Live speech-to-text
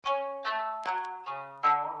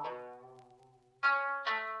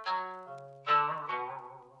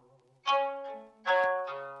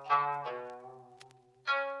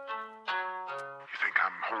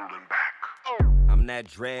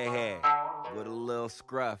that dread hair with a little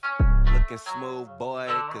scruff. Looking smooth, boy,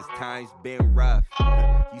 cause times been rough.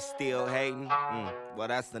 You still hating? Well,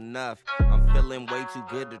 that's enough. I'm feeling way too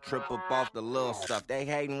good to trip up off the little stuff. They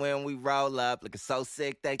hating when we roll up, looking so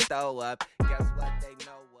sick they throw up. Guess what? They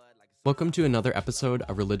know what. Welcome to another episode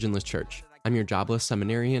of Religionless Church. I'm your jobless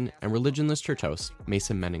seminarian and Religionless Church host,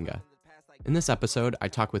 Mason Meninga. In this episode, I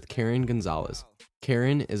talk with Karen Gonzalez.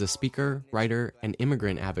 Karen is a speaker, writer, and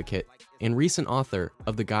immigrant advocate, and recent author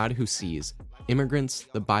of The God Who Sees, Immigrants,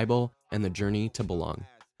 the Bible, and the Journey to Belong.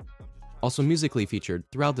 Also musically featured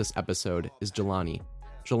throughout this episode is Jelani.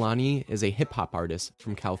 Jelani is a hip-hop artist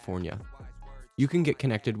from California. You can get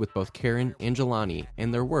connected with both Karen and Jelani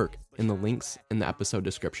and their work in the links in the episode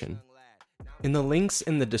description. In the links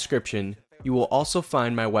in the description, you will also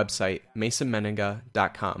find my website,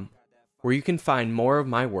 masonmeninga.com, where you can find more of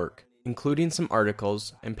my work, including some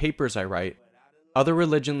articles and papers I write, other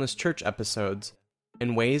Religionless Church episodes,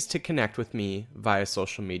 and ways to connect with me via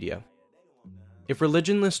social media. If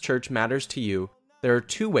Religionless Church matters to you, there are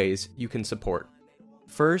two ways you can support.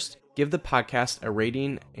 First, give the podcast a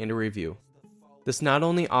rating and a review. This not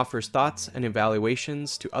only offers thoughts and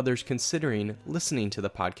evaluations to others considering listening to the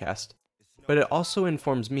podcast, but it also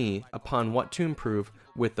informs me upon what to improve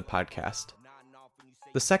with the podcast.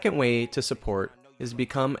 The second way to support is to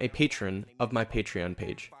become a patron of my Patreon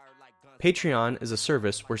page. Patreon is a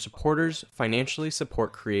service where supporters financially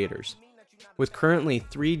support creators. With currently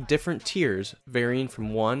 3 different tiers varying from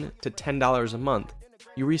 $1 to $10 a month,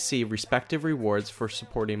 you receive respective rewards for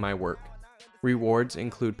supporting my work. Rewards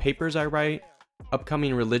include papers I write,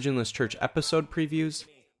 upcoming Religionless Church episode previews,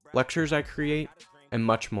 lectures I create, and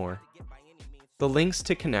much more. The links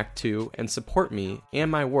to connect to and support me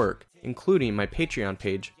and my work, including my Patreon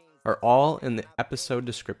page, are all in the episode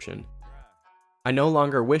description. I no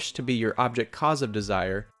longer wish to be your object cause of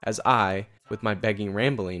desire, as I, with my begging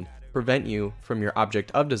rambling, prevent you from your object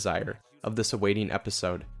of desire of this awaiting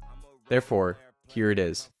episode. Therefore, here it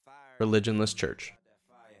is, Religionless Church.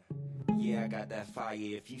 Yeah, I got that fire.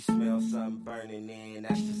 If you smell something burning in,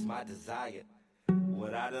 that's just my desire.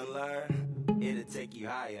 What I done learned, it'll take you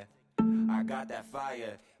higher. I got that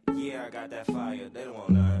fire. Yeah, I got that fire. They don't want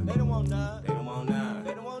none. They don't want none. They don't want none.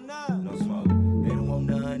 They don't want none. No smoke. They don't want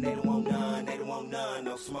none. They don't want none. They don't want none.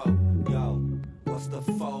 No smoke. Yo, what's the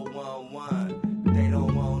 411? They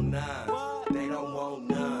don't want none. What? They don't want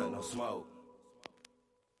none. No smoke.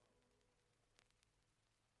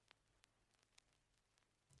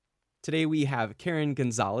 Today we have Karen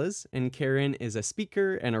Gonzalez, and Karen is a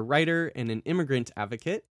speaker and a writer and an immigrant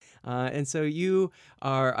advocate. And so you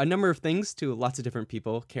are a number of things to lots of different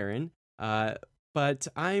people, Karen. But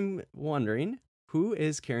I'm wondering, who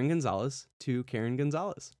is Karen Gonzalez to Karen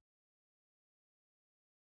Gonzalez?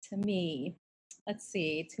 To me, let's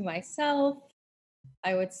see, to myself,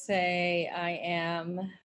 I would say I am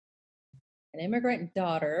an immigrant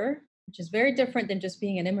daughter, which is very different than just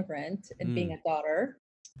being an immigrant and being a daughter.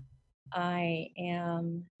 I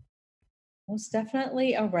am most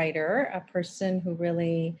definitely a writer, a person who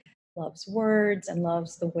really loves words and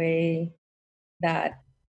loves the way that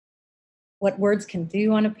what words can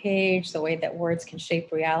do on a page, the way that words can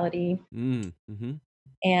shape reality. Mm-hmm.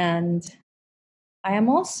 And I am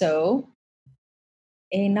also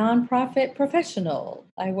a nonprofit professional.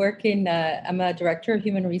 I work I'm a director of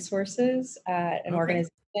human resources at an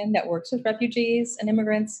organization that works with refugees and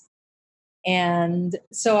immigrants. And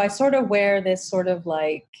so I sort of wear this sort of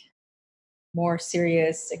like more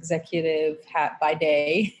serious executive hat by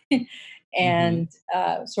day. And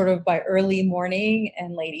sort of by early morning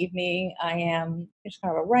and late evening, I am just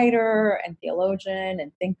kind of a writer and theologian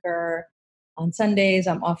and thinker. On Sundays,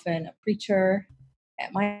 I'm often a preacher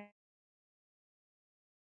at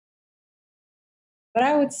but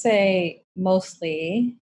I would say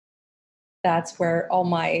mostly that's where all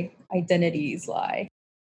my identities lie.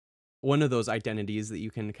 One of those identities that you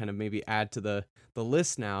can kind of maybe add to the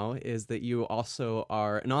list now is that you also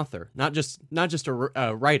are an author, not just a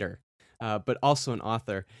writer, but also an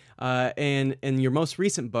author. And your most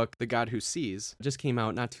recent book, The God Who Sees, just came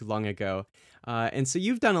out not too long ago. And so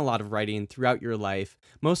you've done a lot of writing throughout your life,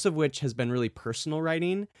 most of which has been really personal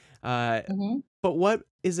writing. But what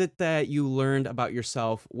is it that you learned about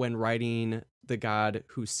yourself when writing The God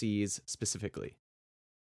Who Sees specifically?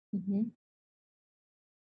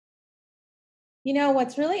 You know,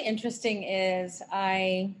 what's really interesting is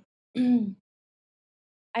I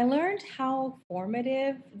learned how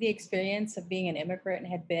formative the experience of being an immigrant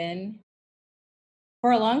had been.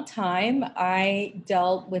 For a long time, I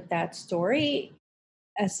dealt with that story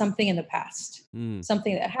as something in the past, Mm.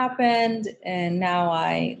 something that happened. And now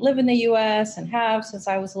I live in the US and have since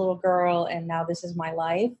I was a little girl. And now this is my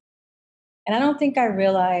life. And I don't think I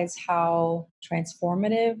realized how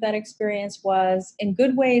transformative that experience was in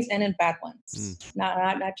good ways and in bad Mm. ones,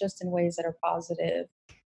 not just in ways that are positive.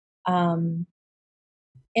 Um,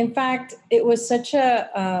 in fact, it was such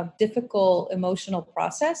a difficult emotional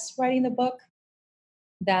process writing the book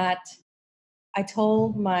that I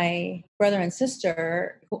told my brother and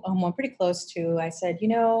sister, who I'm pretty close to, I said,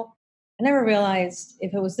 I never realized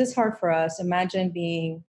if it was this hard for us, imagine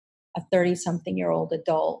being a 30 something year old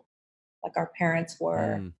adult like our parents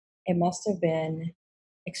were. Mm. It must have been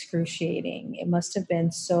excruciating. It must have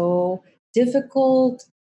been so difficult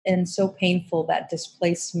and so painful, that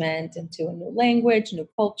displacement into a new language, new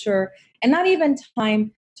culture, and not even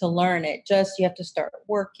time to learn it. Just you have to start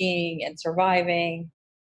working and surviving.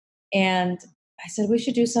 And I said, we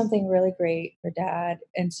should do something really great for dad.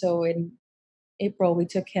 And so in April, we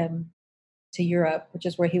took him to Europe, which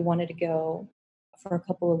is where he wanted to go for a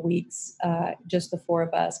couple of weeks, just the four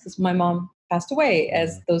of us, because my mom passed away,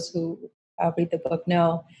 as Mm. those who read the book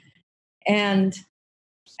know. And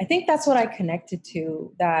I think that's what I connected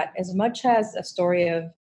to, that as much as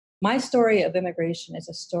my story of immigration is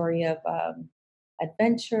a story of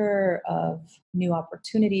adventure, of new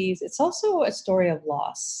opportunities, it's also a story of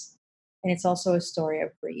loss. And it's also a story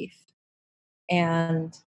of grief.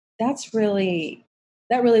 And that's really,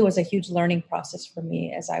 that really was a huge learning process for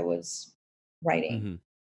me as I was writing.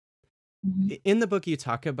 Hmm. Mhm. In the book, you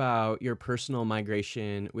talk about your personal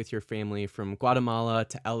migration with your family from Guatemala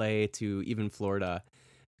to LA to even Florida.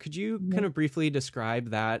 Could you kind Mhm. of briefly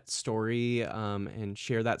describe that story and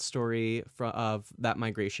share that story of that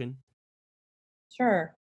migration?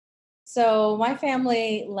 Sure. So my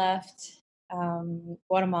family left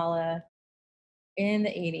Guatemala in the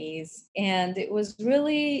 80s. And it was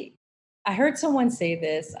really, I heard someone say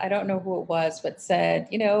this, I don't know who it was, but said,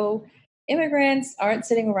 immigrants aren't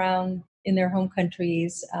sitting around in their home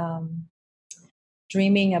countries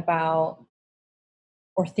dreaming about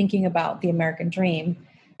or thinking about the American dream.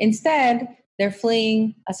 Instead, they're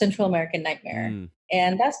fleeing a Central American nightmare. Mm.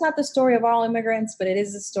 And that's not the story of all immigrants, but it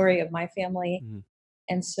is the story of my family. Mhm.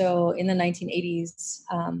 And so in the 1980s,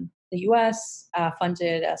 the US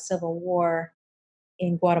funded a civil war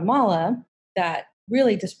in Guatemala that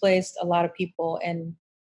really displaced a lot of people. And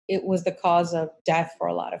it was the cause of death for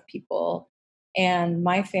a lot of people. And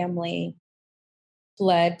my family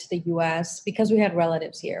fled to the US because we had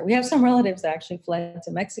relatives here. We have some relatives that actually fled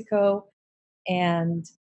to Mexico. And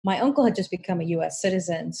my uncle had just become a US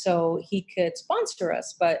citizen, so he could sponsor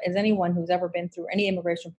us. But as anyone who's ever been through any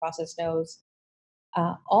immigration process knows,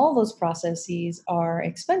 all those processes are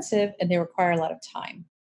expensive and they require a lot of time.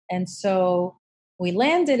 And so we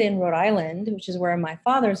landed in Rhode Island, which is where my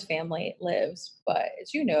father's family lives. But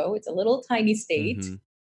as you know, it's a little tiny state, Mhm.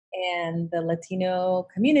 and the Latino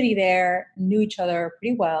community there knew each other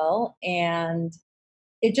pretty well. And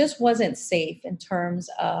it just wasn't safe in terms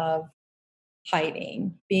of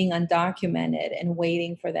hiding, being undocumented, and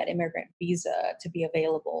waiting for that immigrant visa to be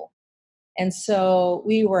available. And so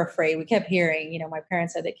we were afraid. We kept hearing, my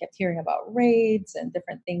parents said they kept hearing about raids and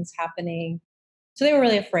different things happening. So they were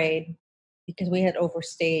really afraid because we had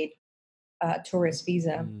overstayed tourist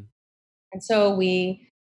visa. Mm. And so we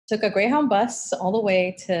took a Greyhound bus all the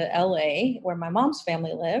way to LA, where my mom's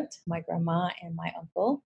family lived, my grandma and my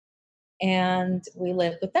uncle. And we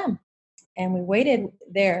lived with them. And we waited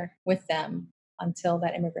there with them until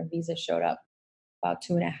that immigrant visa showed up about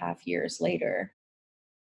 2.5 years later.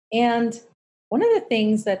 And one of the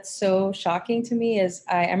things that's so shocking to me is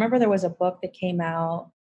I remember there was a book that came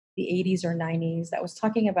out the 80s or 90s that was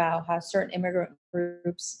talking about how certain immigrant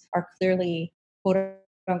groups are clearly quote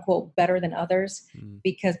unquote better than others Mm.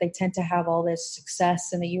 because they tend to have all this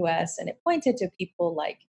success in the US. And it pointed to people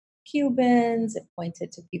like Cubans, it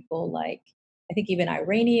pointed to people like, I think even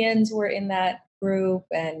Iranians were in that group,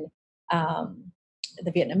 and um,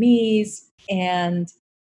 the Vietnamese. And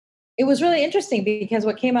it was really interesting because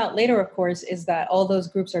what came out later, of course, is that all those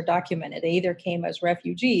groups are documented. They either came as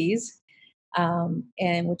refugees,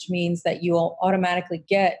 and which means that you will automatically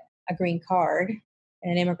get a green card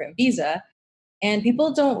and an immigrant visa. And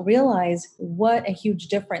people don't realize what a huge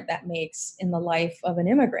difference that makes in the life of an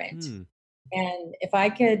immigrant. Mm. And if I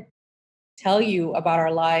could tell you about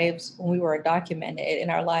our lives when we were undocumented and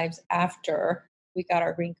our lives after we got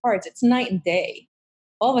our green cards, it's night and day.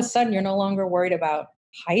 All of a sudden, you're no longer worried about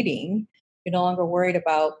hiding. You're no longer worried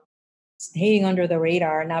about staying under the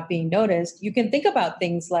radar and not being noticed. You can think about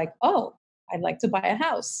things like, oh, I'd like to buy a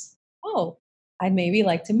house. Oh, I'd maybe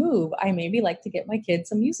like to move. I maybe like to get my kids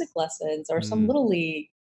some music lessons or some Mm. little league.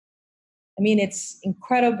 I mean, it's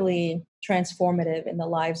incredibly transformative in the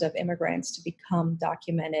lives of immigrants to become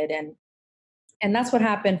documented, and that's what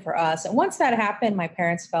happened for us. And once that happened, my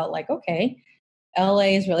parents felt like, okay,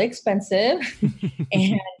 LA is really expensive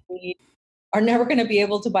and we are never going to be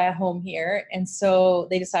able to buy a home here. And so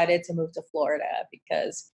they decided to move to Florida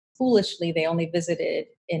because foolishly they only visited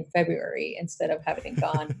in February instead of having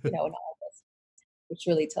gone, in August, which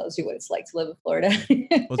really tells you what it's like to live in Florida.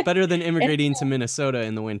 Well, it's better than And immigrating to Minnesota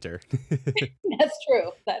in the winter. that's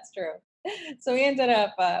true. That's true. So we ended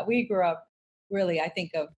up, we grew up really, I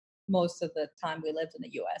think of most of the time we lived in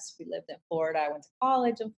the US. We lived in Florida. I went to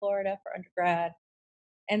college in Florida for undergrad.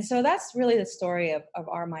 And so that's really the story of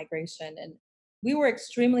our migration. And we were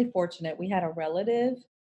extremely fortunate. We had a relative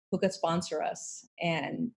who could sponsor us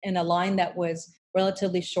and in a line that was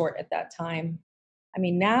relatively short at that time. I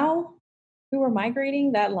mean, now if we were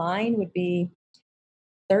migrating, that line would be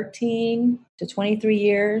 13 to 23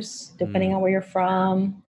 years, depending Mm. on where you're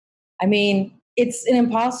from. I mean, it's an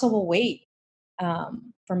impossible wait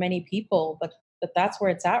for many people, but that's where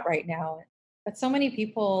it's at right now. But so many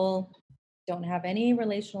people don't have any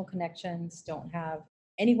relational connections, don't have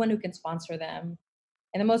anyone who can sponsor them.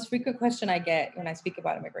 And the most frequent question I get when I speak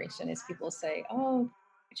about immigration is people say, "Oh,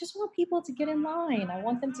 I just want people to get in line. I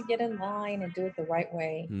want them to get in line and do it the right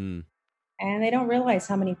way." Mm. And they don't realize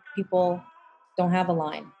how many people don't have a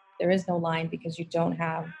line. There is no line because you don't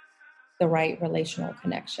have the right relational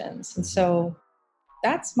connections. And Mhm. so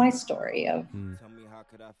that's my story of Mm. Tell me, how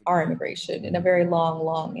could I our forget? immigration in a very long,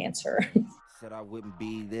 long answer. Said I wouldn't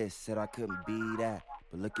be this, said I couldn't be that,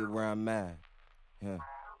 but look at where I'm at. Yeah.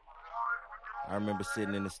 I remember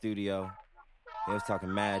sitting in the studio. They was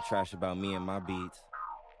talking mad trash about me and my beats.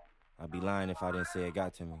 I'd be lying if I didn't say it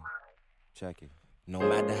got to me. Check it. No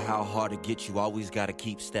matter how hard it gets, you always gotta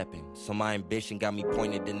keep stepping. So my ambition got me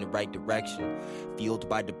pointed in the right direction. Fueled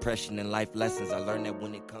by depression and life lessons, I learned that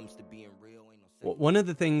when it comes to being real, ain't no second. One of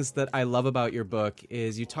the things that I love about your book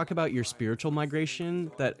is you talk about your spiritual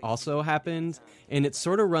migration that also happened, and it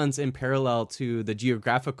sort of runs in parallel to the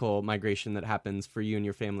geographical migration that happens for you and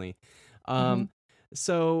your family. Mhm. Um,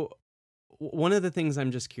 so one of the things I'm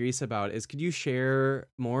just curious about is, could you share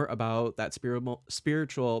more about that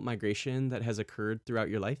spiritual migration that has occurred throughout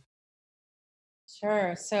your life?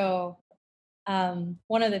 Sure. So,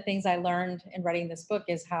 one of the things I learned in writing this book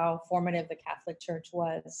is how formative the Catholic Church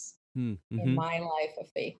was in Mm-hmm. my life of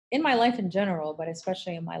faith, in my life in general, but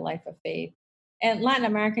especially in my life of faith. And Latin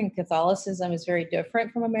American Catholicism is very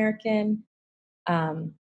different from American.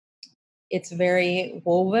 Um, it's very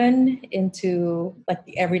woven into like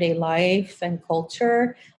the everyday life and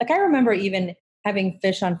culture. Like I remember even having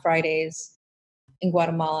fish on Fridays in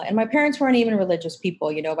Guatemala, and my parents weren't even religious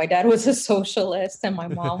people. My dad was a socialist, and my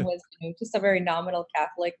mom was, just a very nominal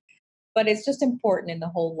Catholic. But it's just important in the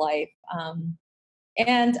whole life.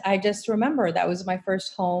 And I just remember that was my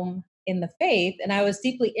first home in the faith, and I was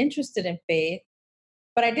deeply interested in faith,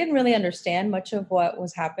 but I didn't really understand much of what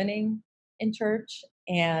was happening in church.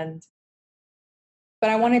 And but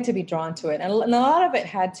I wanted to be drawn to it. And a lot of it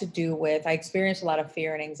had to do with I experienced a lot of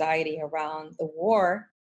fear and anxiety around the war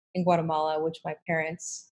in Guatemala, which my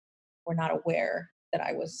parents were not aware that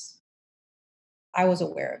I was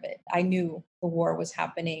aware of it. I knew the war was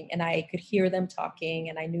happening and I could hear them talking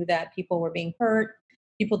and I knew that people were being hurt,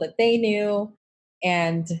 people that they knew.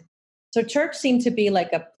 And so church seemed to be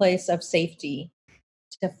like a place of safety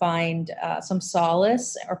to find some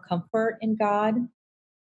solace or comfort in God.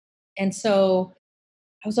 And so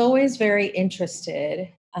I was always very interested,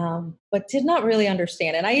 but did not really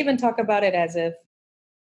understand. And I even talk about it as if,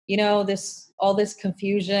 this all this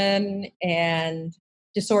confusion and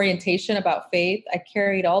disorientation about faith, I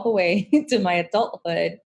carried all the way to my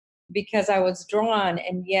adulthood because I was drawn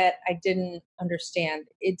and yet I didn't understand.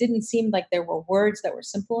 It didn't seem like there were words that were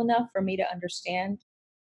simple enough for me to understand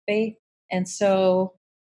faith. And so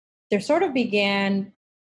there sort of began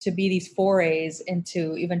to be these forays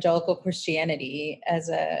into evangelical Christianity as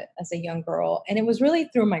a young girl, and it was really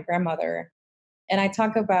through my grandmother. And I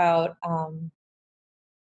talk about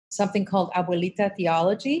something called abuelita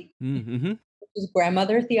theology, Mm-hmm. which is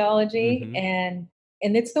grandmother theology, Mm-hmm.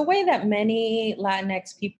 and it's the way that many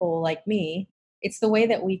Latinx people like me, it's the way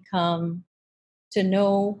that we come to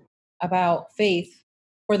know about faith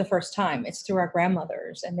for the first time. It's through our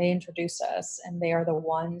grandmothers, and they introduce us, and they are the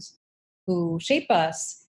ones who shape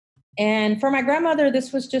us. And for my grandmother,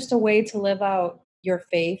 this was just a way to live out your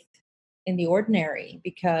faith in the ordinary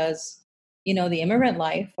because, the immigrant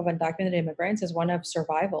life of undocumented immigrants is one of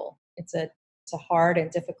survival. It's a hard and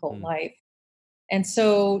difficult life. And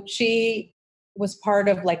so she was part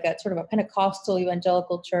of like a sort of a Pentecostal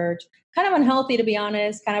evangelical church, kind of unhealthy to be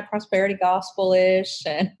honest, kind of prosperity gospel-ish,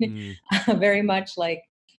 and Mm, very much like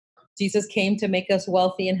Jesus came to make us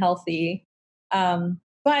wealthy and healthy.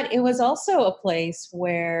 But it was also a place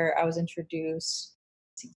where I was introduced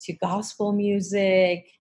to gospel music.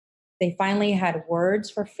 They finally had words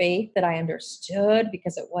for faith that I understood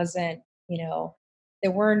because it wasn't,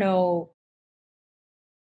 there were no,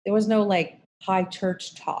 there was no like high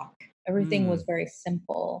church talk. Everything was mm. very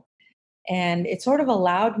simple. And it sort of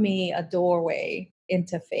allowed me a doorway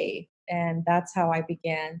into faith. And that's how I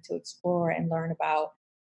began to explore and learn about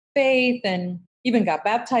faith, and even got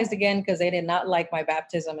baptized again because they did not like my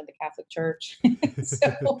baptism in the Catholic Church.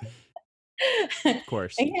 So, Of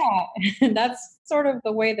course. yeah, that's sort of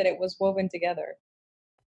the way that it was woven together.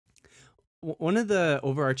 One of the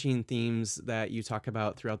overarching themes that you talk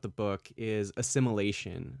about throughout the book is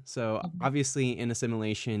assimilation. So, Mhm. obviously, in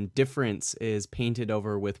assimilation, difference is painted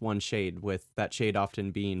over with one shade, with that shade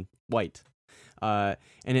often being white. Uh,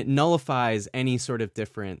 and it nullifies any sort of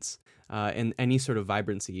difference and any sort of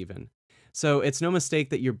vibrancy, even. So, it's no mistake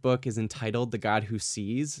that your book is entitled The God Who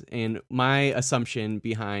Sees. And my assumption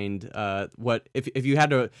behind if you had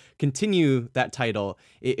to continue that title,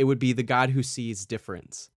 it would be The God Who Sees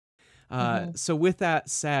Difference. Mhm. So, with that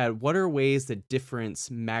said, what are ways that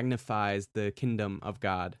difference magnifies the kingdom of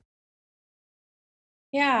God?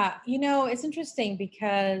 Yeah, it's interesting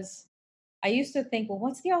because I used to think, well,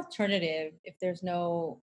 what's the alternative if there's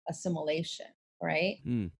no assimilation, right?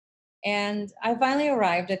 Mm, And I finally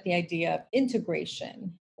arrived at the idea of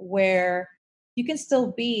integration, where you can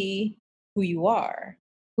still be who you are,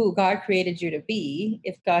 who God created you to be.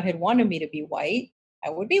 If God had wanted me to be white, I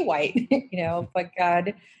would be white, but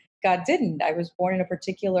God didn't. I was born in a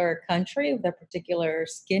particular country with a particular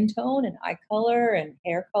skin tone and eye color and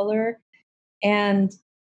hair color. And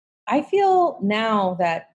I feel now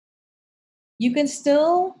that you can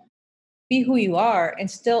still be who you are and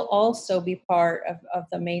still also be part of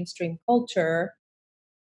the mainstream culture.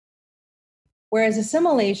 Whereas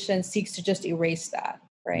assimilation seeks to just erase that,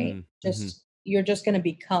 right? mm, hmm. Just you're just going to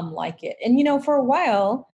become like it. And for a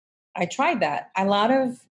while, I tried that. A lot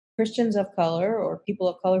of Christians of color or people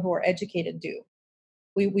of color who are educated do.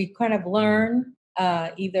 We kind of Mm, learn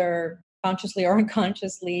either consciously or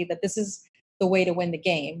unconsciously that this is the way to win the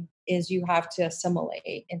game is you have to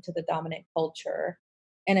assimilate into the dominant culture.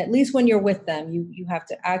 And at least when you're with them, you have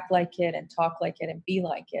to act like it and talk like it and be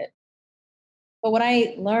like it. But what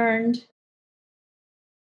I learned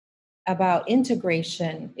about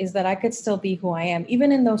integration is that I could still be who I am.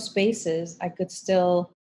 Even in those spaces, I could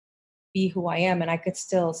still be who I am and I could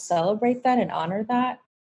still celebrate that and honor that.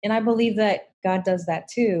 And I believe that God does that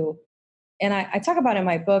too. And I talk about in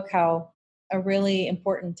my book how a really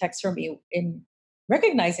important text for me in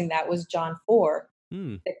recognizing that was John 4,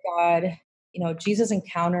 mm, that God, Jesus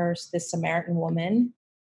encounters this Samaritan woman.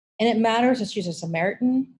 And it matters that she's a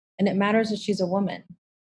Samaritan and it matters that she's a woman.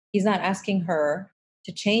 He's not asking her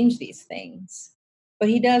to change these things, but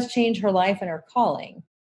he does change her life and her calling.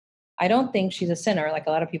 I don't think she's a sinner like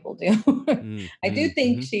a lot of people do. mm, I do mm,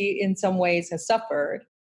 think hmm. she, in some ways, has suffered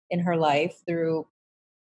in her life through,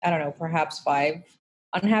 I don't know, perhaps 5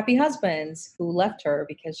 unhappy husbands who left her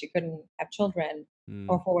because she couldn't have children Mm,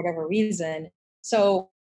 or for whatever reason.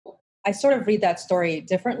 So I sort of read that story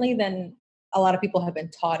differently than a lot of people have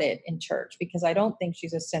been taught it in church because I don't think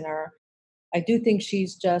she's a sinner. I do think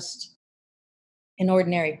she's just an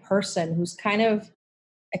ordinary person who's kind of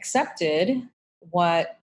accepted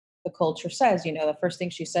what the culture says. The first thing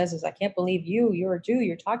she says is, I can't believe you're a Jew,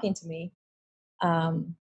 you're talking to me.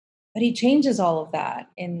 Um, but he changes all of that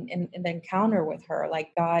in the encounter with her.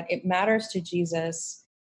 Like God, it matters to Jesus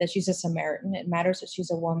that she's a Samaritan. It matters that she's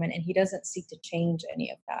a woman, and he doesn't seek to change any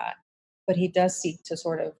of that. But he does seek to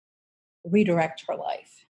sort of redirect her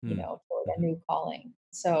life, mm, toward a hmm. new calling.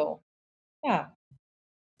 So yeah.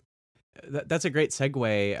 That's a great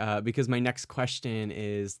segue because my next question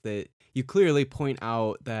is that you clearly point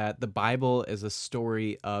out that the Bible is a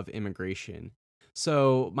story of immigration.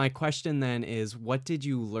 So, my question then is, what did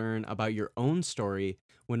you learn about your own story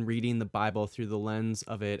when reading the Bible through the lens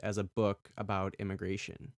of it as a book about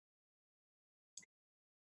immigration?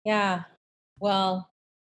 Yeah. Well,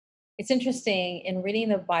 it's interesting in reading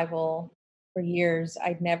the Bible for years,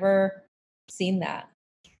 I'd never seen that.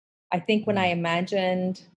 I think when I Mm,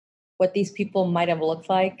 imagined what these people might have looked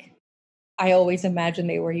like, I always imagined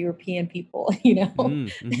they were European people,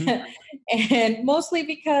 mm, hmm. and mostly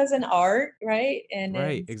because in art, right? And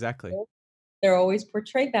Right, in exactly. they're always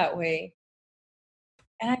portrayed that way.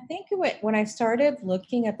 And I think when I started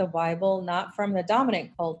looking at the Bible, not from the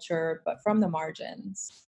dominant culture, but from the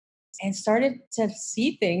margins, and started to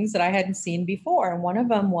see things that I hadn't seen before. And one of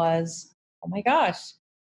them was, oh my gosh,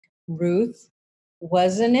 Ruth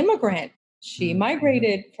was an immigrant. She Mm-hmm.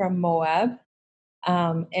 migrated from Moab.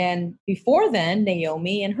 And before then,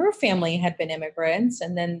 Naomi and her family had been immigrants.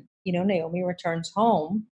 And then, Naomi returns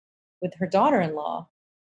home with her daughter in law.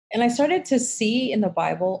 And I started to see in the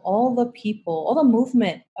Bible all the people, all the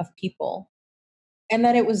movement of people, and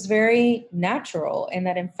that it was very natural. And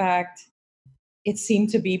that, in fact, it seemed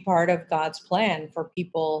to be part of God's plan for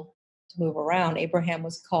people to move around. Abraham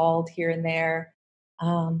was called here and there.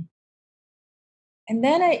 Um, and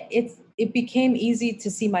then it became easy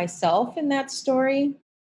to see myself in that story.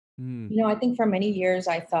 Mm. I think for many years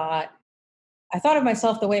I thought of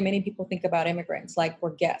myself the way many people think about immigrants, like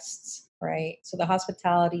we're guests, right? So the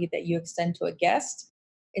hospitality that you extend to a guest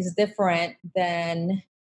is different than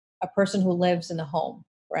a person who lives in the home,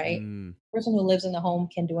 right? Mm. A person who lives in the home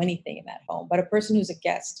can do anything in that home, but a person who's a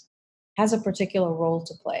guest has a particular role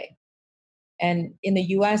to play. And in the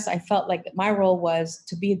US, I felt like my role was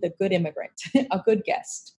to be the good immigrant, a good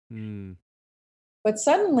guest. Mm. But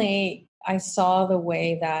suddenly I saw the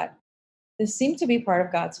way that this seemed to be part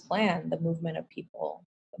of God's plan, the movement of people,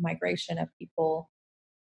 the migration of people,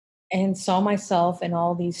 and saw myself in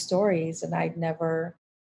all these stories. And I'd never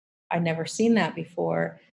seen that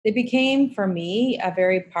before. They became for me a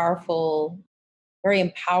very powerful, very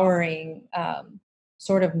empowering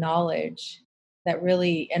sort of knowledge that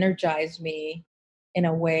really energized me in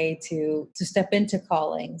a way to step into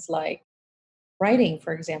callings like writing,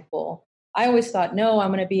 for example. I always thought, no, I'm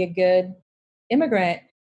going to be a good immigrant.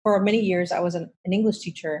 For many years, I was an English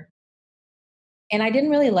teacher, and I didn't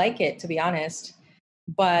really like it, to be honest.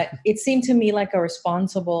 But it seemed to me like a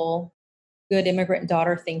responsible, good immigrant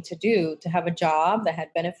daughter thing to do, to have a job that had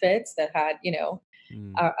benefits, that had,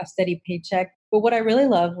 Mm. a steady paycheck. But what I really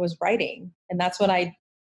loved was writing. And that's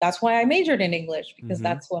why I majored in English, because Mm-hmm.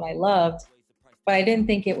 that's what I loved. But I didn't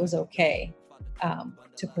think it was okay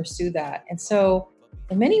to pursue that. And so,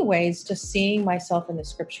 in many ways, just seeing myself in the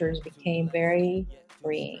scriptures became very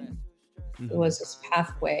freeing. It Mm-hmm. was this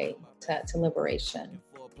pathway to liberation.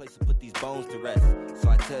 Place to put these bones to rest. So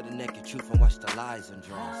I tell the naked truth and watch the lies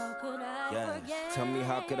undress. Yes. Tell me,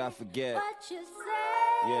 how could I forget what you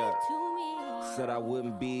said to me? Said I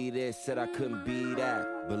wouldn't be this, said I couldn't be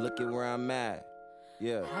that. But look at where I'm at.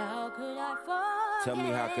 Yeah. How could I forget? Tell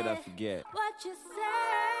me, how could I forget what you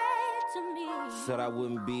said to me? Said I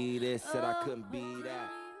wouldn't be this, said I couldn't be that.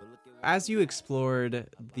 But look at As you explored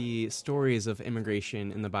the stories of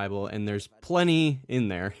immigration in the Bible, and there's plenty in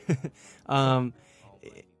there, um,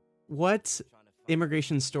 what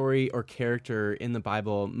immigration story or character in the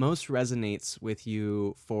Bible most resonates with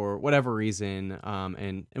you for whatever reason,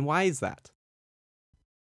 and why is that?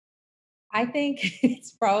 I think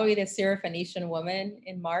it's probably the Syrophoenician woman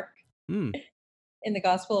in Mark, Hmm. in the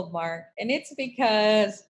Gospel of Mark. And it's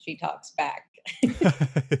because she talks back.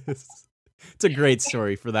 It's a great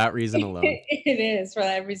story for that reason alone. It is for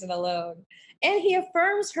that reason alone. And he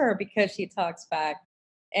affirms her because she talks back.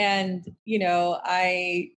 And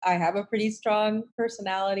I have a pretty strong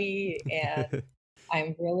personality, and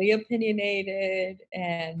I'm really opinionated,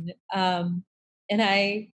 and a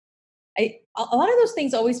lot of those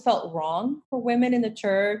things always felt wrong for women in the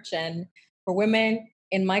church and for women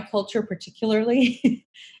in my culture particularly.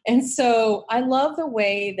 And so I love the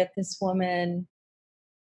way that this woman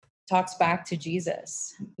talks back to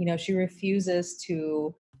Jesus. She refuses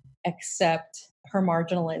to accept her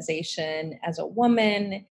marginalization as a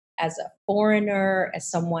woman, as a foreigner, as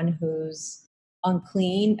someone who's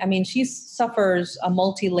unclean. I mean, she suffers a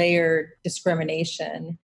multi-layered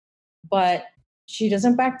discrimination, but she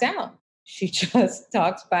doesn't back down. She just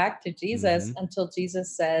talks back to Jesus Mm-hmm. until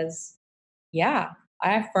Jesus says, yeah,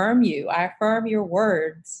 I affirm you. I affirm your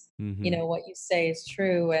words. Mm-hmm. What you say is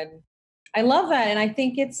true. And I love that. And I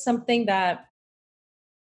think it's something that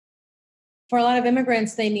for a lot of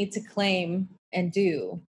immigrants, they need to claim and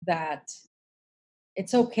do, that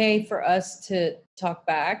it's okay for us to talk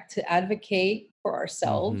back, to advocate for Mm-hmm.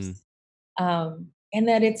 ourselves, and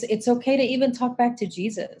that it's okay to even talk back to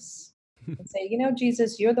Jesus and say,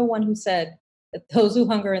 Jesus, you're the one who said that those who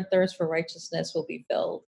hunger and thirst for righteousness will be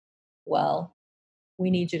filled. Well, we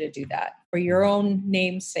need you to do that for your own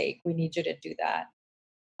name's sake. We need you to do that.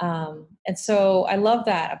 And so I love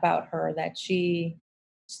that about her, that she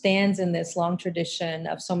stands in this long tradition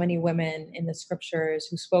of so many women in the scriptures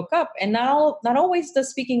who spoke up. And not always does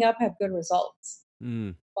speaking up have good results,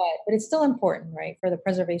 Mm-hmm. but it's still important, right, for the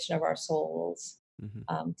preservation of our souls,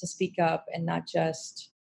 Mm-hmm. to speak up and not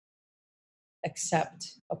just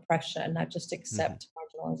accept oppression, not just Mm-hmm. accept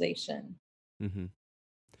marginalization.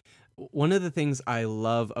 Mm-hmm. One of the things I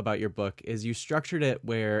love about your book is you structured it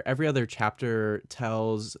where every other chapter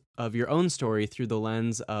tells of your own story through the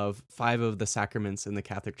lens of 5 of the sacraments in the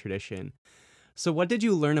Catholic tradition. So what did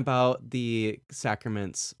you learn about the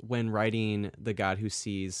sacraments when writing The God Who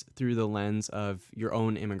Sees through the lens of your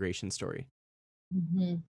own immigration story?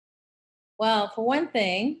 Hmm. Well, for one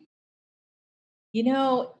thing, you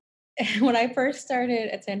know, when I first started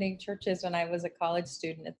attending churches when I was a college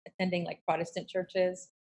student, attending like Protestant churches,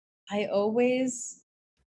 I always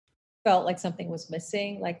felt like something was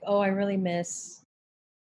missing. Like, oh, I really miss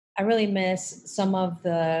some of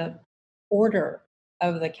the order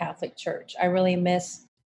of the Catholic Church. I really miss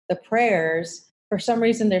the prayers. For some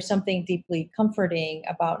reason, there's something deeply comforting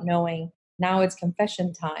about knowing now it's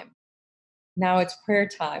confession time, now it's prayer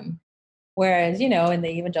time. Whereas, in the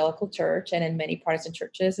evangelical church and in many Protestant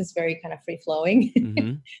churches, it's very kind of free flowing.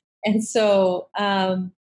 Mm-hmm. And so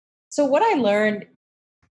what I learned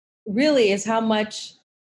really is how much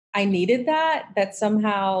I needed that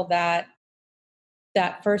somehow that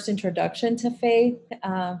first introduction to faith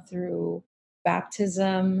through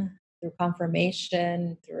baptism, through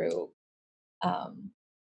confirmation, through um,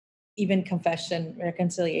 even confession,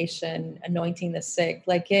 reconciliation, anointing the sick,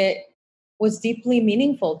 like it was deeply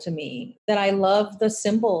meaningful to me. That I love the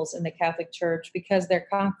symbols in the Catholic Church because they're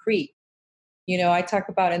concrete. I talk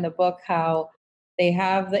about in the book how they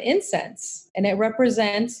have the incense and it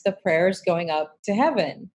represents the prayers going up to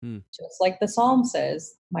heaven. Mm. Just like the psalm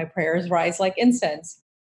says, my prayers rise like incense.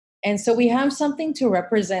 And so we have something to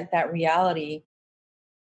represent that reality.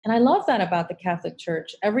 And I love that about the Catholic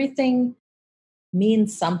Church. Everything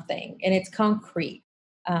means something and it's concrete.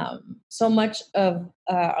 So much of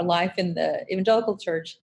our life in the evangelical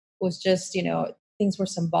church was just, things were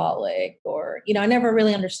symbolic, or, I never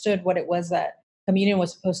really understood what it was that communion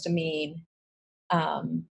was supposed to mean.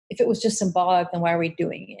 If it was just symbolic, then why are we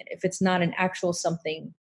doing it? If it's not an actual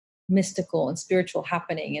something mystical and spiritual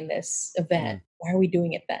happening in this event, Mm. why are we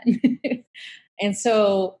doing it then? And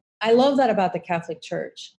so I love that about the Catholic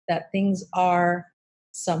Church, that things are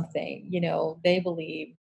something. They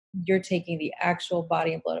believe you're taking the actual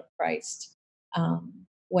body and blood of Christ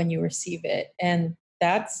when you receive it. And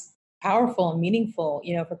that's powerful and meaningful,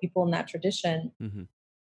 for people in that tradition. Mm-hmm.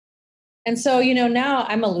 And so, now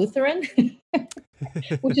I'm a Lutheran,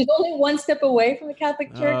 which is only one step away from the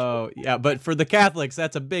Catholic Church. Oh, yeah. But for the Catholics,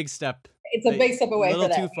 that's a big step. It's a big step away A little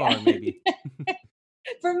for them. too far, maybe.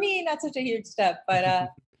 For me, not such a huge step, but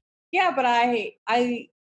yeah, but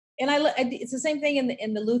it's the same thing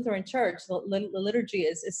in the Lutheran Church. The liturgy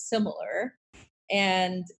is similar,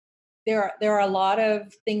 and there are a lot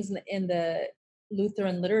of things in the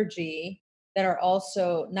Lutheran liturgy that are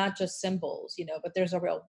also not just symbols, but there's a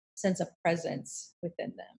real sense of presence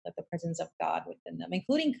within them, like the presence of God within them,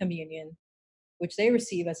 including communion, which they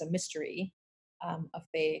receive as a mystery of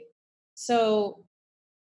faith. So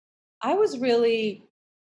I was really,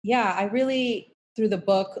 yeah, I really, through the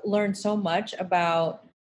book, learned so much about,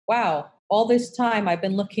 wow, all this time I've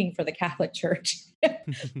been looking for the Catholic Church,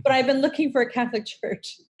 but I've been looking for a Catholic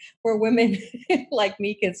Church where women like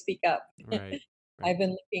me can speak up. Right. I've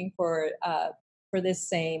been looking for this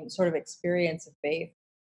same sort of experience of faith.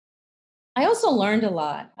 I also learned a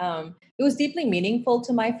lot. It was deeply meaningful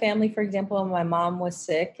to my family. For example, when my mom was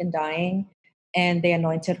sick and dying, and they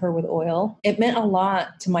anointed her with oil, it meant a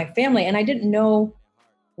lot to my family. And I didn't know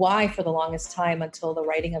why for the longest time until the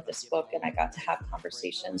writing of this book. And I got to have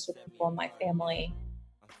conversations with people in my family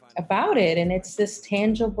about it. And it's this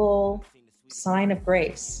tangible sign of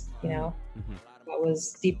grace, Mm-hmm. that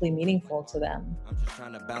was deeply meaningful to them. I'm just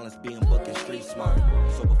trying to balance being book and street smart.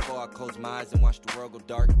 So before I close my eyes and watch the world go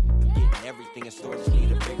dark, I'm getting everything in store, just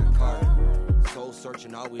need a bigger cart. Soul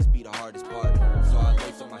searching always be the hardest part. So I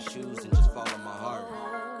lace up my shoes and just follow my heart.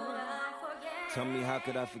 Tell me, how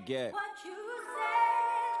could I forget?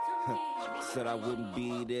 Said I wouldn't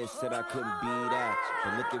be this, said I couldn't be that.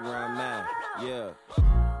 But look at where I'm at, yeah.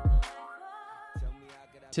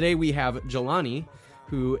 Today we have Jelani,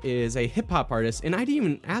 who is a hip hop artist, and I didn't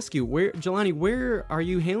even ask you, Jelani, where are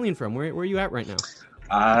you hailing from? Where are you at right now?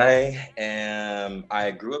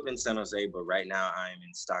 I grew up in San Jose, but right now I'm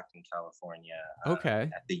in Stockton, California. Okay.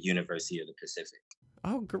 At the University of the Pacific.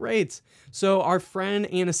 Oh, great. So our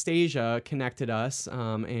friend Anastasia connected us.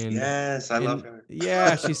 And yes, I love her.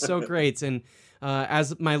 Yeah, she's so great. And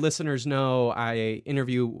as my listeners know, I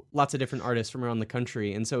interview lots of different artists from around the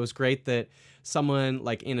country. And so it was great that someone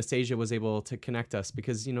like Anastasia was able to connect us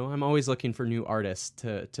because, I'm always looking for new artists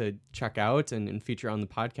to check out and feature on the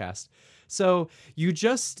podcast. So you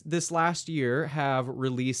just this last year have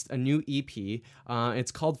released a new EP.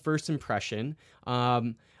 It's called First Impression.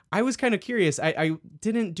 I was kind of curious. I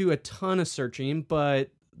didn't do a ton of searching, but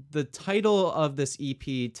the title of this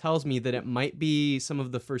EP tells me that it might be some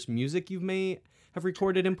of the first music you may have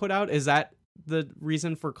recorded and put out. Is that the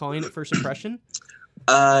reason for calling it First Impression?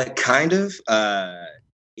 Kind of.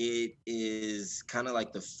 It is kind of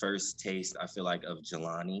like the first taste, I feel like, of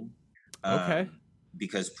Jelani. Okay.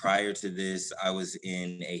 Because prior to this, I was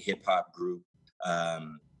in a hip hop group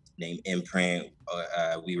named Imprint.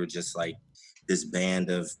 We were just like this band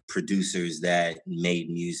of producers that made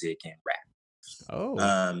music and rap. Oh.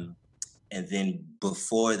 And then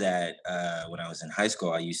before that, when I was in high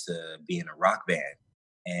school, I used to be in a rock band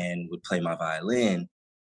and would play my violin.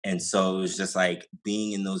 And so it was just like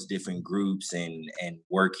being in those different groups and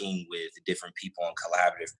working with different people on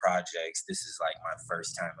collaborative projects. This is like my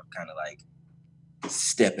first time of kind of like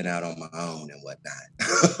stepping out on my own and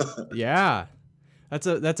whatnot. Yeah.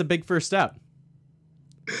 That's a big first step.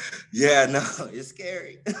 Yeah, no, it's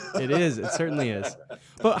scary. It is. It certainly is.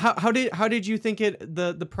 But how did you think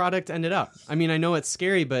the product ended up? I mean, I know it's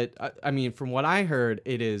scary, but I mean, from what I heard,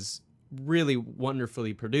 it is really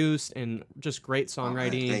wonderfully produced and just great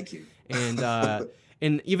songwriting. Thank you.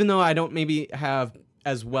 And even though I don't maybe have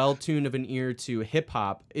as well tuned of an ear to hip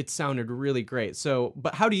hop, it sounded really great. So,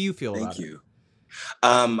 but how do you feel about it? Thank you.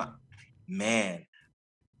 Man,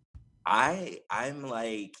 I'm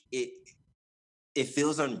like it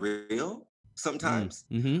feels unreal sometimes.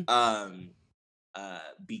 Mm-hmm.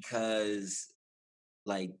 Because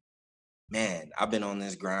like, man, I've been on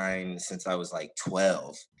this grind since I was like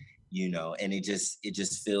 12, and it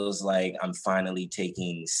just feels like I'm finally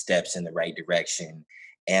taking steps in the right direction,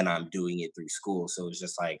 and I'm doing it through school. So it's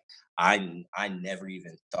just like I never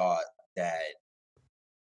even thought that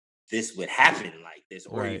this would happen like this,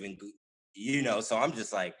 or Right. even so I'm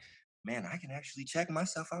just like, man, I can actually check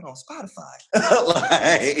myself out on Spotify.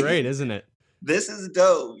 It's Like, great, isn't it? this is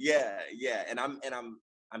dope. Yeah, and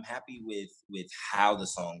I'm happy with how the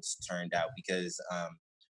songs turned out, because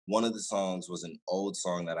one of the songs was an old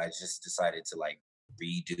song that I just decided to like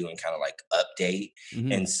redo and kind of like update.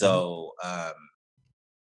 Mm-hmm. And so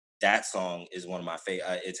that song is one of my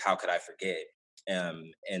favorite. It's How Could I Forget?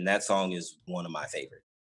 And that song is one of my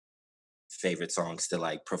favorite songs to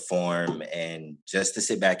like perform and just to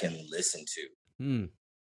sit back and listen to.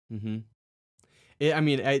 Mm-hmm.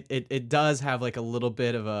 It does have like a little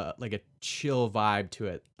bit of a chill vibe to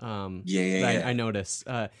it. Yeah. I noticed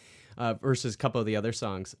versus a couple of the other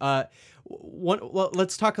songs. Well,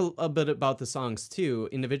 let's talk a bit about the songs too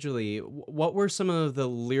individually. What were some of the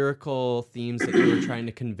lyrical themes that you were trying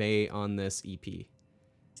to convey on this EP?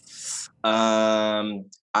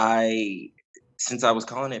 Since I was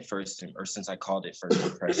calling it since I called it First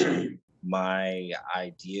Impression, my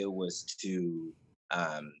idea was to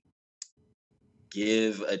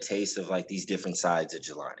give a taste of like these different sides of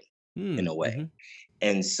Jelani in a way. Mm-hmm.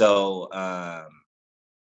 And so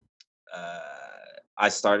I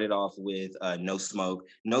started off with No Smoke.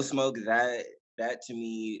 No Smoke, that to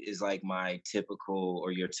me is like my typical,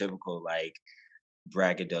 or your typical, like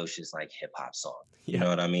braggadocious like hip hop song. You Yeah. know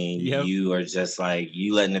what I mean? Yep. You are just like,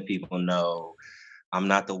 you letting the people know I'm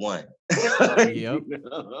not the one. Yep.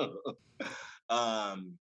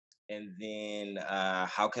 And then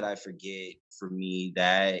How Could I Forget, for me,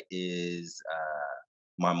 that is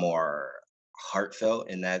my more heartfelt,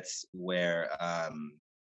 and that's where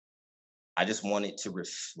I just wanted to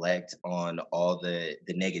reflect on all the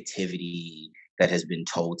negativity that has been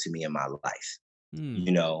told to me in my life.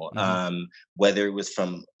 Mm-hmm. Whether it was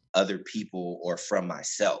from other people or from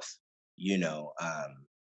myself, you know,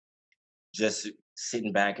 just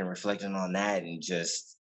sitting back and reflecting on that and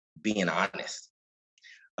just being honest.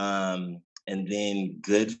 And then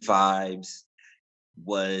Good Vibes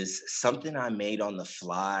was something I made on the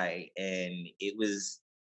fly, and it,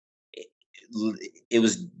 it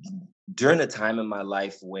was during a time in my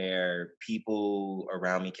life where people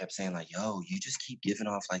around me kept saying like, yo, you just keep giving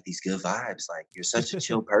off like these good vibes, like you're such a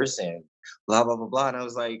chill person, blah blah blah blah. And I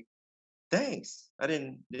was like, thanks. I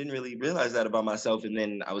didn't really realize that about myself. And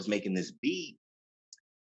then I was making this beat,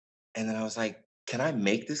 and then I was like, can I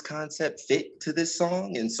make this concept fit to this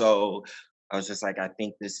song? And so I was just like, I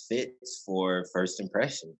think this fits for First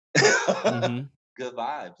Impression. Mm-hmm. Good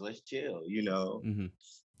vibes, let's chill. Mm-hmm.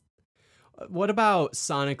 What about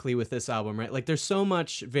sonically with this album, right? Like there's so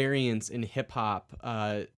much variance in hip hop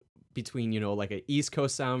between, like a East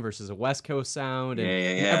Coast sound versus a West Coast sound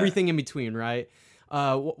and everything in between, right?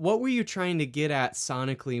 What were you trying to get at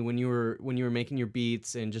sonically when you were making your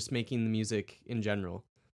beats and just making the music in general?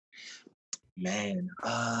 Man,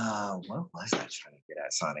 what was I trying to get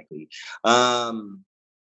at sonically?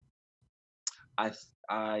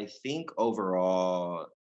 I think overall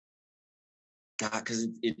God, because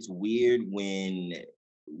it's weird when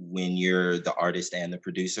you're the artist and the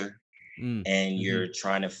producer, Mm. and Hmm. you're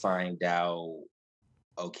trying to find out,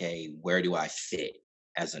 okay, where do I fit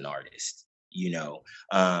as an artist?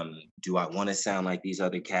 Do I want to sound like these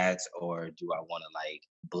other cats, or do I want to like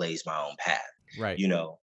blaze my own path? Right. You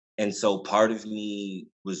know, and so part of me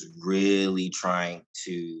was really trying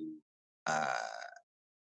uh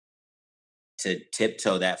to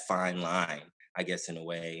tiptoe that fine line, I guess, in a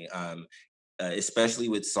way, especially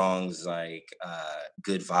with songs like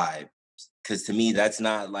 "Good Vibe," because to me, that's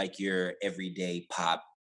not like your everyday pop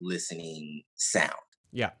listening sound,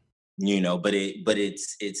 Yeah. but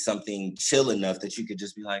it's something chill enough that you could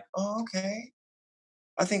just be like, oh, okay,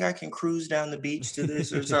 I think I can cruise down the beach to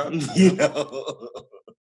this or something. Uh-huh.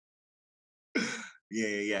 Yeah,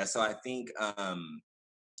 yeah, yeah. So I think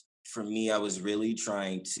for me, I was really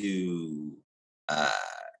trying to uh,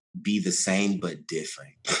 be the same but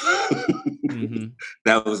different. Hmm.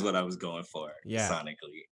 That was what I was going for Yeah.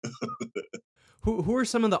 sonically. Who are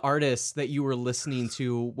some of the artists that you were listening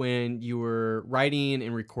to when you were writing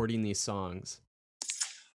and recording these songs?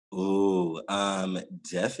 Ooh,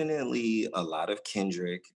 definitely a lot of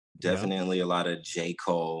Kendrick, Yeah. definitely a lot of J.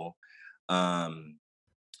 Cole. Um,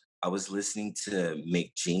 I was listening to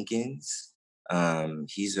Mick Jenkins.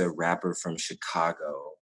 He's a rapper from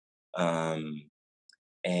Chicago. Um,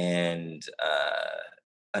 and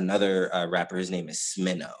another rapper, his name is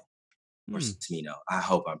Smino or Hmm. Smino. I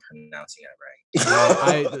hope I'm pronouncing that Uh,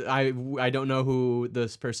 I right. I I don't know who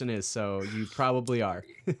this person is, so you probably are.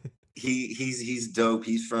 He's dope.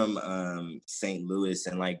 He's from St. Louis,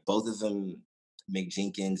 and like both of them, Mick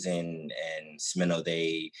Jenkins and Smino,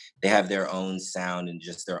 they have their own sound and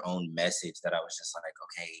just their own message that I was just like,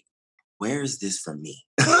 okay, where is this for me?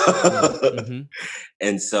 Mm-hmm.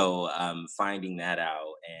 And so finding that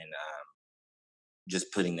out and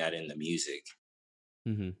just putting that in the music.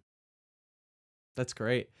 Mm-hmm. That's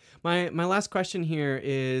great. My last question here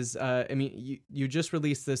is, I mean, you just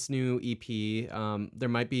released this new EP. There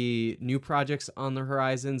might be new projects on the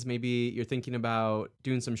horizons. Maybe you're thinking about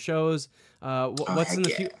doing some shows. Oh heck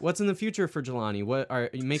yeah. What's in the future for Jelani? What are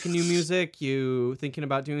you making new music? You thinking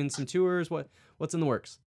about doing some tours? What's in the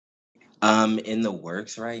works? In the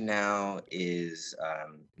works right now is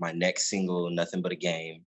my next single, Nothing But a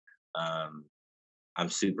Game. Um, I'm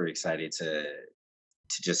super excited to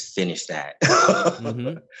just finish that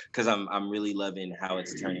Mm-hmm. because I'm really loving how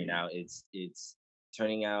it's turning out. It's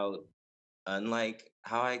turning out unlike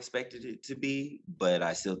how I expected it to be, but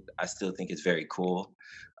I still think it's very cool.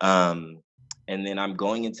 Um, and then I'm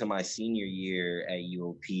going into my senior year at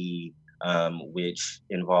UOP, which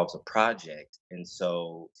involves a project. And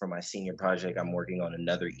so for my senior project, I'm working on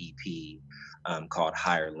another EP called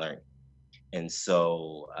Higher Learning. And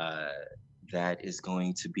so that is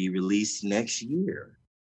going to be released next year.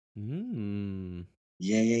 Mm.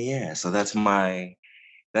 Yeah, yeah, yeah. So that's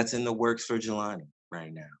in the works for Jelani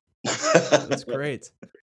right now. That's great.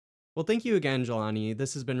 Well, thank you again, Jelani.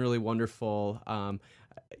 This has been really wonderful.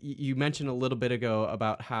 You mentioned a little bit ago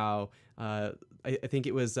about how I think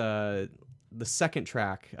it was the second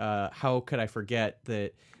track. How could I forget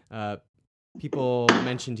that? People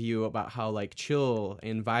mentioned to you about how like chill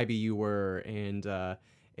and vibey you were, and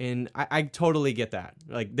I totally get that.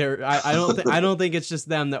 Like I don't think it's just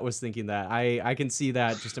them that was thinking that. I can see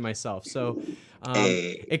that just in myself. So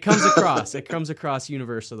Hey. it comes across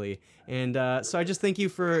universally, and so I just thank you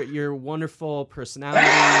for your wonderful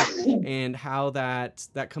personality and how that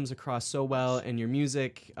comes across so well in your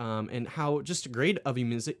music, and how just great of a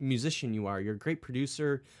musician you are. You're a great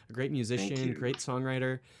producer, a great Thank musician, you. great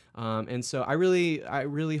songwriter. And so I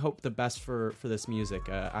really hope the best for this music.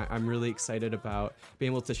 I'm really excited about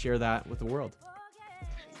being able to share that with the world.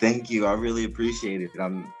 Thank you. I really appreciate it.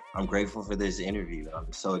 I'm grateful for this interview.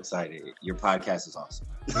 I'm so excited. Your podcast is awesome.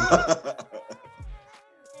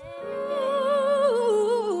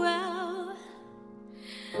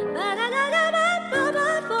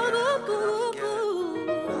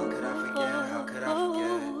 Thank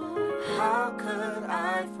you. How could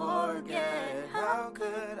I forget? How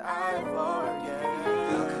could I forget?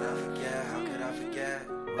 How could I forget? How could I forget?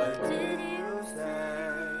 What did you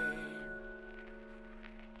say?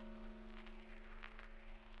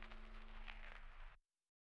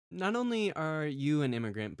 Not only are you an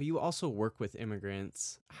immigrant, but you also work with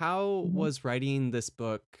immigrants. How Mhm. was writing this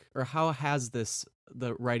book, or how has the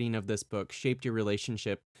writing of this book shaped your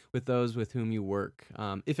relationship with those with whom you work,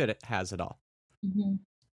 if it has at all? Mhm.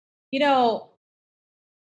 You know,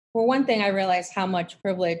 for one thing, I realized how much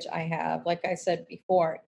privilege I have. Like I said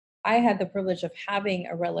before, I had the privilege of having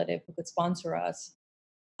a relative who could sponsor us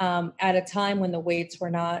at a time when the weights were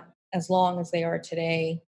not as long as they are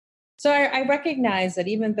today. So I recognize that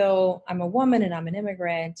even though I'm a woman and I'm an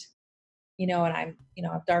immigrant, and I'm,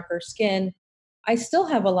 have darker skin, I still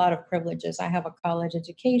have a lot of privileges. I have a college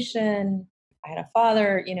education. I had a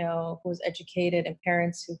father, who was educated, and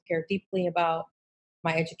parents who care deeply about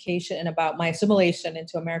my education and about my assimilation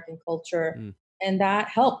into American culture. Mm, And that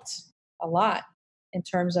helped a lot in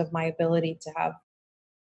terms of my ability to have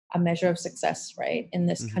a measure of success, right, in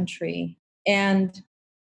this mhm, country. And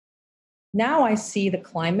now I see the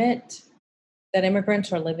climate that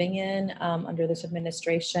immigrants are living in under this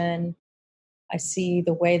administration. I see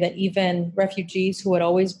the way that even refugees who had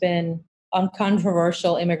always been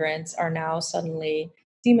uncontroversial immigrants are now suddenly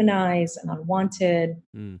demonized and unwanted.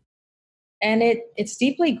 mm, And it's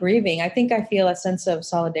deeply grieving. I think I feel a sense of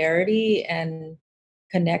solidarity and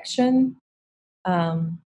connection,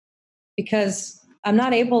 um, because I'm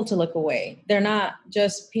not able to look away. They're not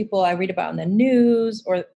just people I read about in the news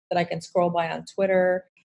or that I can scroll by on Twitter.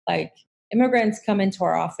 Like, immigrants come into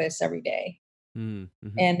our office every day, mm,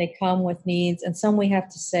 mhm, and they come with needs. And some we have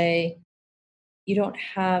to say, you don't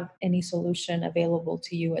have any solution available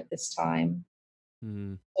to you at this time.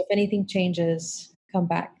 mm, If anything changes, come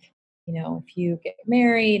back. If you get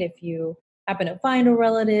married, if you happen to find a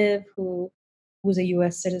relative who's a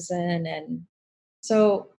US citizen. And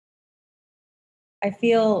so I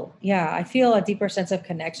feel a deeper sense of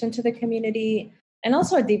connection to the community, and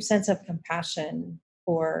also a deep sense of compassion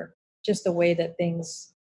for just the way that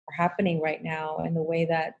things are happening right now, and the way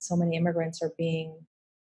that so many immigrants are being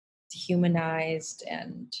dehumanized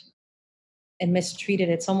and mistreated.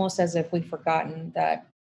 It's almost as if we've forgotten that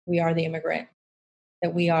we are the immigrant,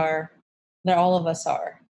 that we are, that all of us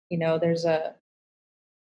are. There's a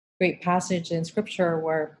great passage in scripture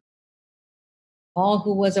where Paul,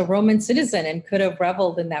 who was a Roman citizen and could have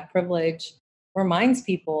reveled in that privilege, reminds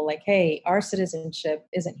people, like, hey, our citizenship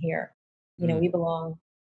isn't here. mm, We belong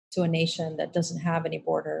to a nation that doesn't have any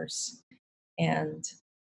borders. And,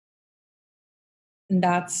 and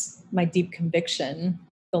that's my deep conviction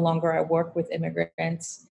the longer I work with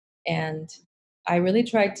immigrants. And I really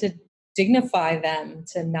try to dignify them,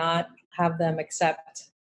 to not have them accept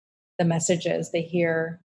the messages they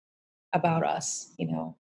hear about us, in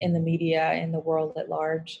the mhm, media, in the world at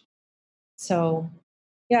large. So,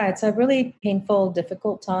 yeah, it's a really painful,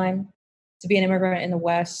 difficult time to be an immigrant in the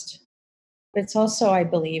West. But it's also, I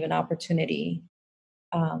believe, um,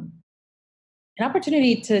 an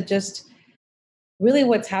opportunity to just really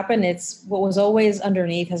what's happened. It's what was always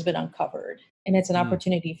underneath has been uncovered, and it's an mm,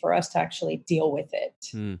 opportunity for us to actually deal with it,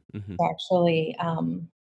 mm, mhm, to actually,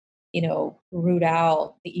 root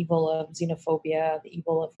out the evil of xenophobia, the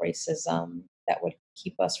evil of racism that would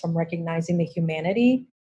keep us from recognizing the humanity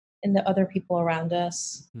in the other people around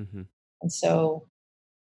us. mhm, And so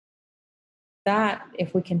that,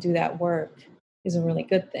 if we can do that work, is a really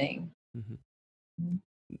good thing. mhm. Mhm.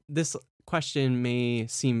 This question may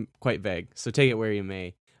seem quite vague, so take it where you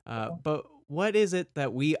may. I But what is it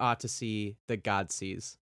that we ought to see that God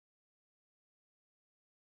sees?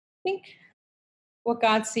 think what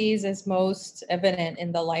God sees is most evident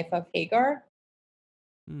in the life of Hagar.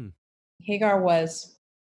 Mm, Hagar was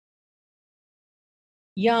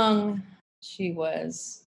young, she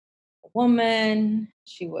was a woman,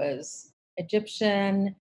 she was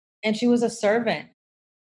Egyptian, and she was a servant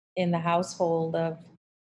in the household of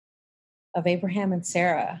Abraham and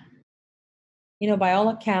Sarah. By all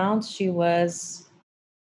accounts, she was,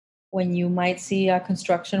 when you might see a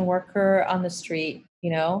construction worker on the street,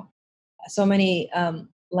 so many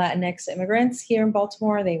Latinx immigrants here in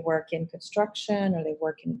Baltimore, they work in construction or they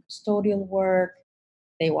work in custodial work.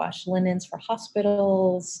 They wash linens for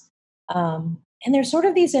hospitals. And there's sort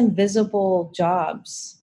of these invisible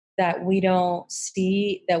jobs that we don't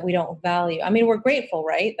see, that we don't value. I mean, we're grateful,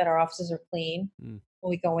 right, that our offices are clean mm, when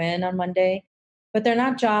we go in on Monday, but they're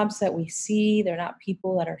not jobs that we see. They're not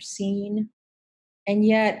people that are seen. And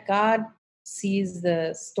yet, God sees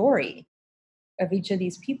the story of each of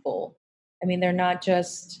these people. I mean, they're not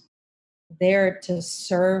just there to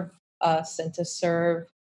serve us and to serve,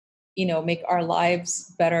 make our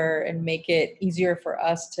lives better and make it easier for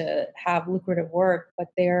us to have lucrative work, but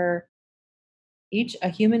they're each a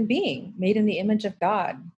human being made in the image of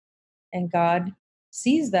God. And God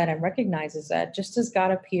sees that and recognizes that, just as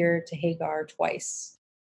God appeared to Hagar twice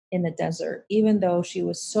in the desert, even though she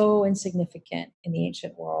was so insignificant in the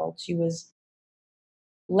ancient world. She was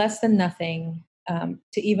less than nothing,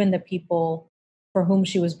 to even the people for whom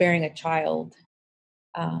she was bearing a child.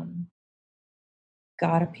 Um,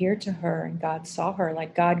 God appeared to her and God saw her,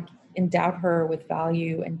 like God endowed her with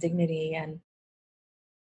value and dignity. And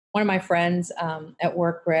one of my friends at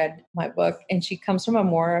work read my book, and she comes from a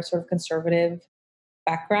more sort of conservative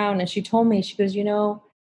background. And she told me, she goes,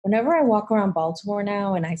 whenever I walk around Baltimore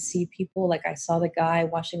now and I see people, like I saw the guy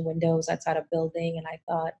washing windows outside a building, and I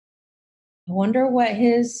thought, I wonder what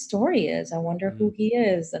his story is. I wonder who he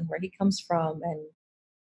is and where he comes from. And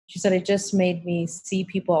she said, it just made me see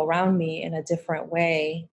people around me in a different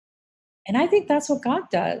way. And I think that's what God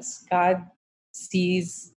does. God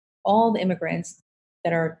sees all the immigrants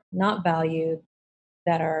that are not valued,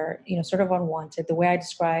 that are, sort of unwanted. The way I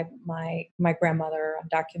describe my grandmother,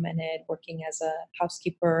 undocumented, working as a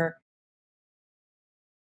housekeeper,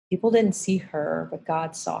 people didn't see her, but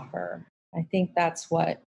God saw her. I think that's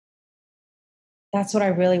what I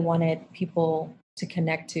really wanted people to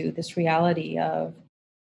connect to, this reality of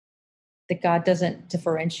that God doesn't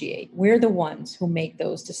differentiate. We're the ones who make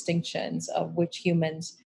those distinctions of which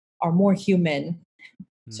humans are more human,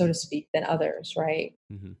 so to speak, than others, right?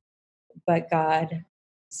 Mm-hmm. But God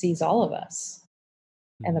sees all of us.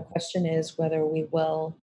 And the question is whether we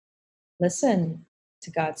will listen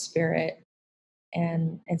to God's spirit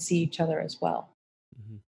and see each other as well.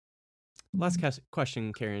 Last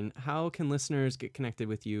question, Karen. How can listeners get connected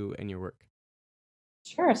with you and your work?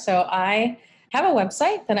 Sure. So I have a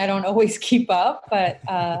website that I don't always keep up, but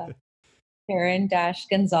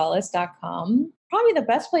Karen-Gonzalez.com. Probably the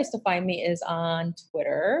best place to find me is on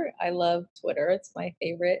Twitter. I love Twitter. It's my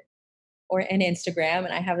favorite. And Instagram.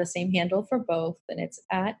 And I have the same handle for both. And it's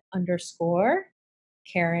 @_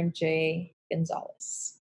 Karen J.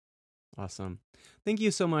 Gonzalez. Awesome. Thank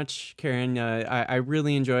you so much, Karen. I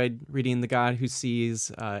really enjoyed reading The God Who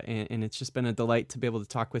Sees, and it's just been a delight to be able to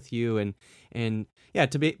talk with you and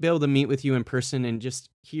to be able to meet with you in person and just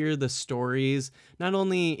hear the stories, not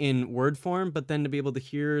only in word form, but then to be able to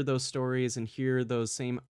hear those stories and hear those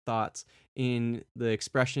same thoughts in the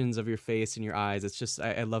expressions of your face and your eyes. It's just,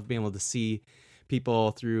 I love being able to see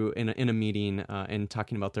people through in a meeting and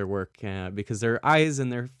talking about their work because their eyes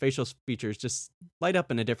and their facial features just light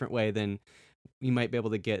up in a different way than you might be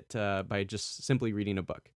able to get by just simply reading a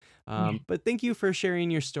book. But thank you for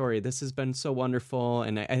sharing your story. This has been so wonderful.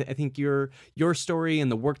 And I think your story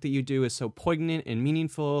and the work that you do is so poignant and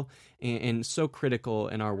meaningful and so critical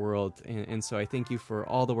in our world. And so I thank you for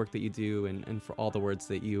all the work that you do and for all the words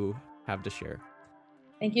that you have to share.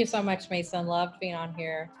 Thank you so much, Mason. Loved being on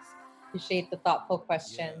here. Appreciate the thoughtful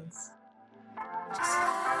questions.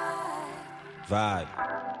 Vibe.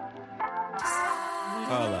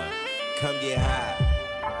 Hold up. Come get high.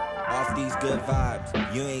 Off these good vibes.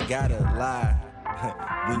 You ain't gotta lie.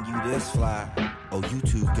 When you this fly. Oh, you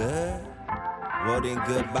too good? Well then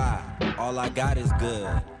goodbye. All I got is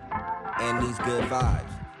good. And these good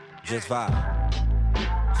vibes. Just vibe.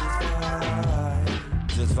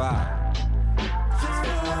 Just vibe. Just vibe.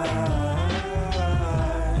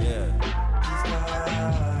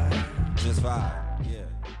 Just vibe. Yeah.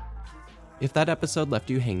 If that episode left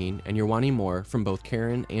you hanging and you're wanting more from both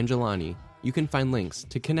Karen and Jelani, you can find links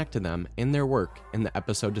to connect to them and their work in the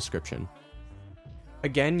episode description.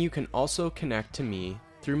 Again, you can also connect to me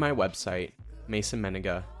through my website,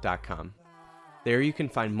 masonmeniga.com. There you can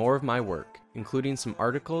find more of my work, including some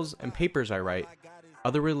articles and papers I write,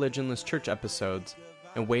 other Religionless Church episodes,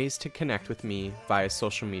 and ways to connect with me via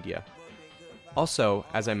social media. Also,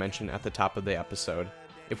 as I mentioned at the top of the episode,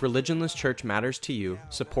 if Religionless Church matters to you,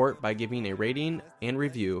 support by giving a rating and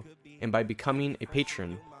review and by becoming a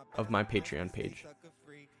patron of my Patreon page.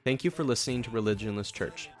 Thank you for listening to Religionless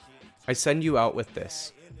Church. I send you out with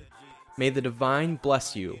this. May the divine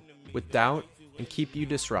bless you with doubt and keep you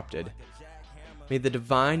disrupted. May the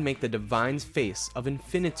divine make the divine's face of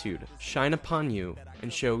infinitude shine upon you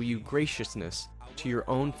and show you graciousness to your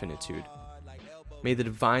own finitude. May the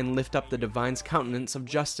divine lift up the divine's countenance of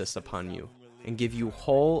justice upon you and give you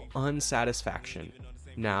whole unsatisfaction,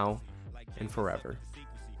 now and forever.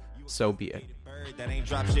 So be it. That ain't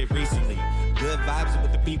dropped shit recently. Good vibes are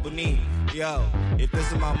what the people need. Yo, if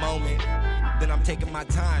this is my moment, then I'm taking my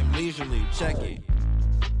time leisurely. Check it.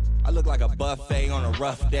 I look like a buffet on a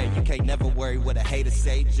rough day. You can't never worry what a hater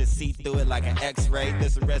say. Just see through it like an x-ray.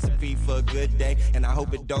 This a recipe for a good day, and I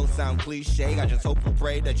hope it don't sound cliche. I just hope and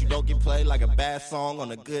pray that you don't get played like a bad song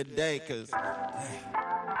on a good day, cause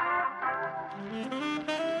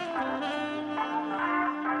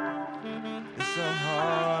it's so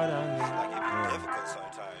hard out here. Like it be difficult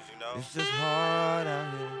sometimes, you know? It's just hard out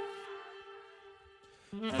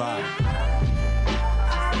here. Vibe.